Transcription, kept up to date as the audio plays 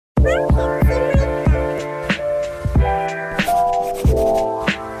Take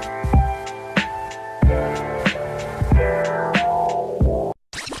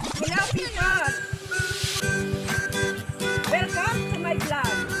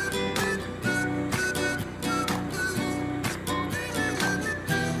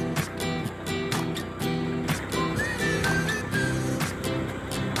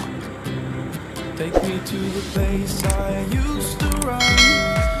me to the place I used to run.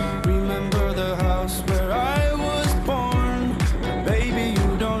 Remember the house where I was born. But baby, you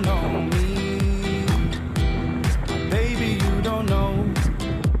don't know me. Baby, you don't know.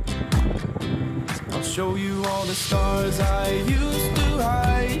 I'll show you all the stars I used to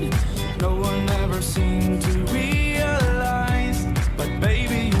hide. No one ever seemed to realize. But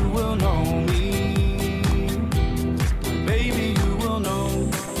baby, you will know me. Baby, you will know.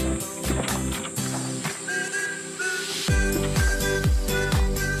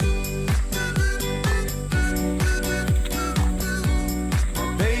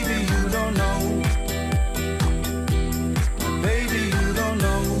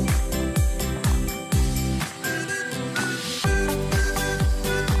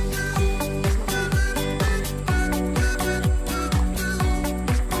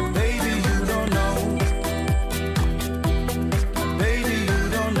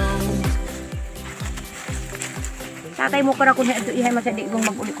 Tatay mo para kung ihay masadi kung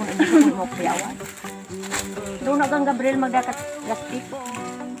mag-uli kung hindi ko mo kayawan. Doon nagang Gabriel magdakat plastic.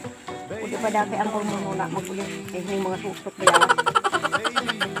 Uli pa dati ang kung muna mag-uli may mga susot kayawan.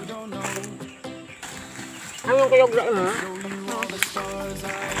 Ang yung kayog na ha?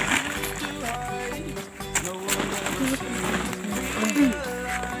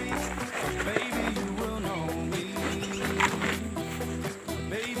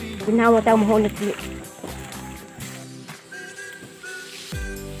 Ginawa tayo mahonit li.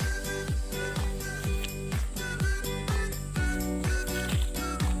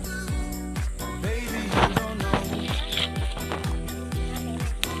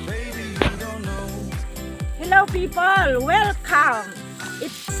 Hello people, welcome.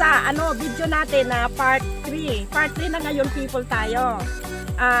 It's video natin na part 3. Part 3 na ngayon people tayo.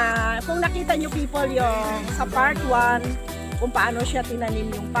 Kung nakita nyo people yung sa part 1 kung paano siya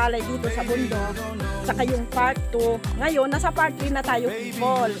tinanim yung palay dito sa bundok, saka yung part 2. Ngayon nasa part 3 na tayo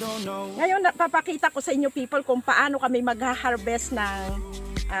people. Ngayon papakita ko sa inyo people kung paano kami mag-harvest ng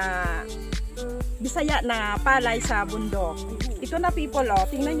Bisaya na palay sa bundok. Ito na people oh,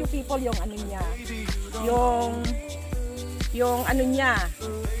 tingnan nyo people yung ano niya. Yung ano niya,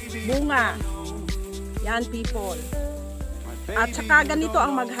 bunga. Yan people. At saka ganito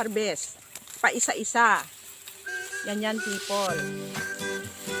ang mag-harvest. Pa isa-isa. Yan people.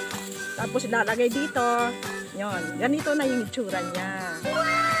 Tapos ilalagay dito. Yon. Ganito na yung itsura niya.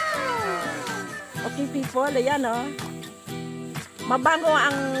 Okay people, ayan oh. Mabango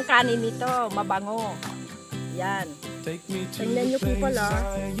ang kanin nito. Mabango. Yan. Tingnan nyo people oh.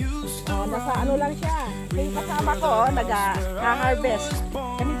 Nasa ano lang siya. Yung kasama ko oh, nag-harvest.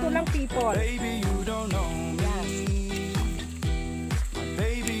 Ganito lang people. Yan.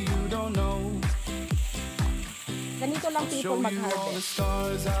 Ganito lang people mag-harvest.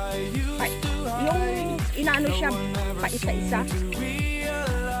 Yung inaano siya pa isa-isa.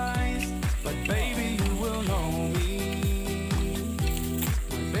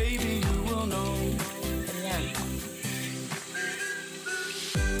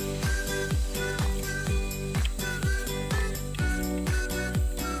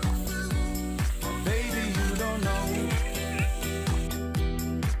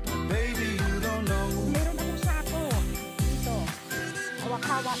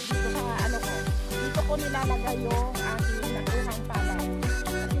 Dito sa ano ko, dito ko nilalagay yung aking nakuhang palay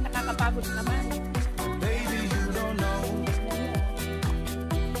kasi nakakapagod naman. Baby, you don't know.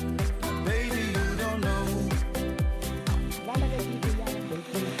 Baby, you don't know. Lalagay dito yan.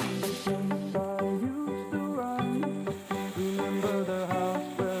 Remember the house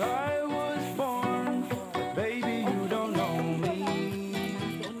where I was born. Baby, you don't know me.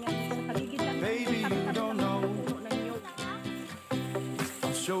 Baby, you don't know.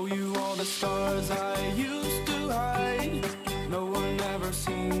 Show you all the stars I used to hide. No one ever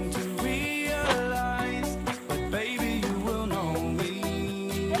seemed to realize.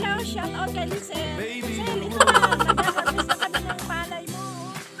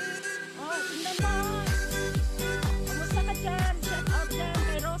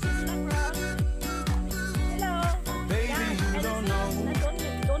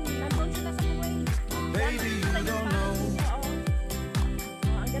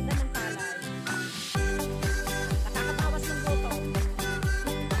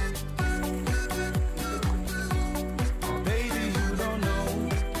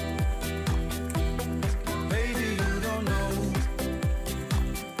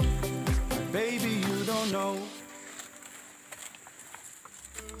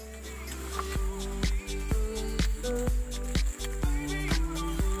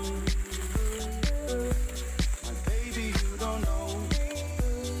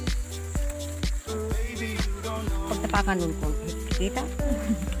 tapakan nun kung kita.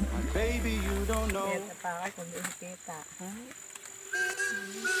 Baby, you don't know. Tapakan kung kita.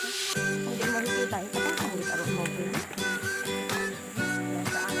 Hindi mo kita, itapakan mo ito mo.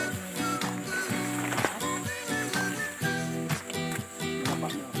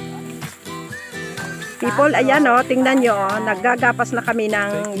 People, ayan o, tingnan nyo, naggagapas na kami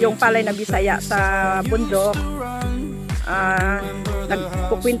ng yung palay na Bisaya sa bundok.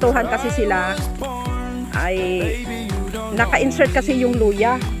 Nagkukwentuhan kasi sila, ay naka-insert kasi yung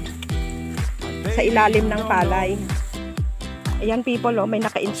luya sa ilalim ng palay. Ayan people, oh, may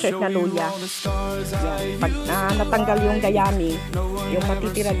naka-insert na luya. Yan. Pag natanggal yung dayami, yung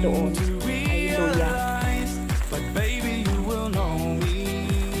matitira doon ay luya.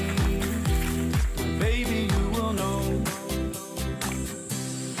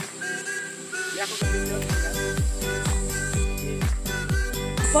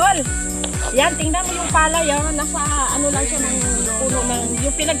 Paul, yan, tingnan mo yung palay, oh. Nasa ano lang siya ng puno ng,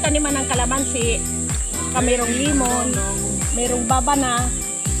 yung pinagtaniman ng kalamansi, mayroong limon, mayroong babana,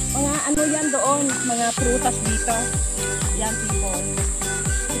 mga ano yan doon, mga prutas dito. Yan people.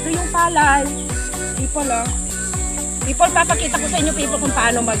 Ito yung palay, people oh. People, papakita ko sa inyo people kung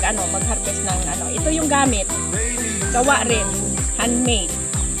paano mag-harvest ng ano. Ito yung gamit, gawa rin, handmade.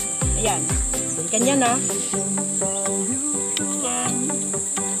 Ayan, ganyan oh.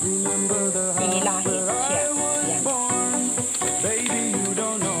 Hihilahit siya. Yan. Baby, you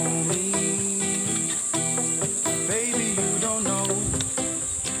don't know me. Baby, you don't know.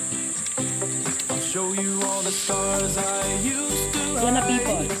 I'll show you all the stars I used to Yan na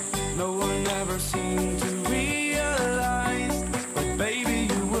people. No one ever seemed to realize. But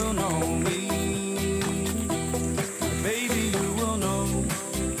baby, you will know me. Baby, you will know.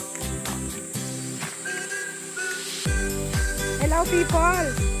 Hello people.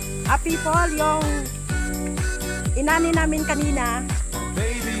 People, yung inani namin kanina,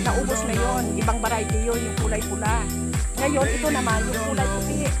 naubos na yon. Ibang variety yun, yung kulay pula. Ngayon, ito naman, yung kulay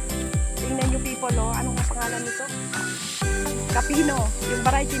puti. Tingnan nyo people, oh. Anong nga pangalan nito? Kapino. Yung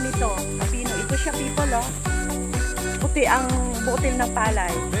variety nito, kapino. Ito siya people, oh. Puti ang butil ng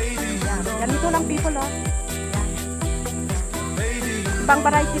palay. Yan. Ganito lang people, oh. Yan. Ibang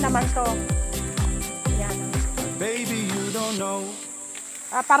variety naman to. Yan. Baby, you don't know.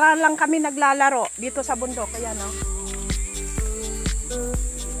 Para lang kami naglalaro dito sa bundok. Kaya no.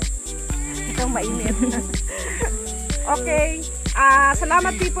 Itong mainit. Okay.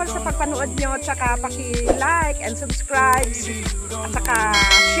 Salamat people sa pagpanood nyo. At saka paki-like and subscribe. At saka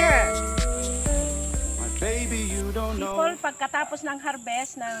share. People, pagkatapos ng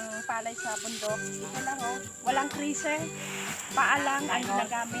harvest ng palay sa bundok, ito lang oh. Walang freezer. Paa lang ang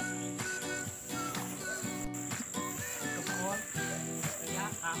ginagamit.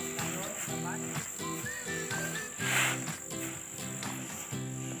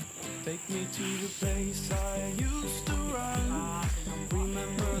 Take me to the place I used to run.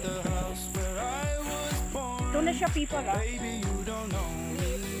 Remember the house where I was born. Ito na siya people oh. Baby, you don't know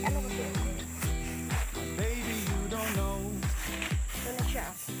me. Ano kasi? Baby, you don't know. Ito na siya.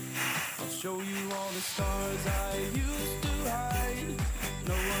 I'll show you all the stars I used to hide.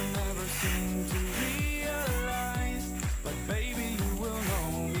 No one ever seemed to realize. But baby, you will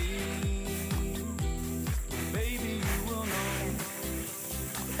know me. Baby, you will know.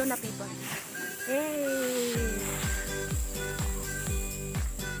 Ito na people. Hey!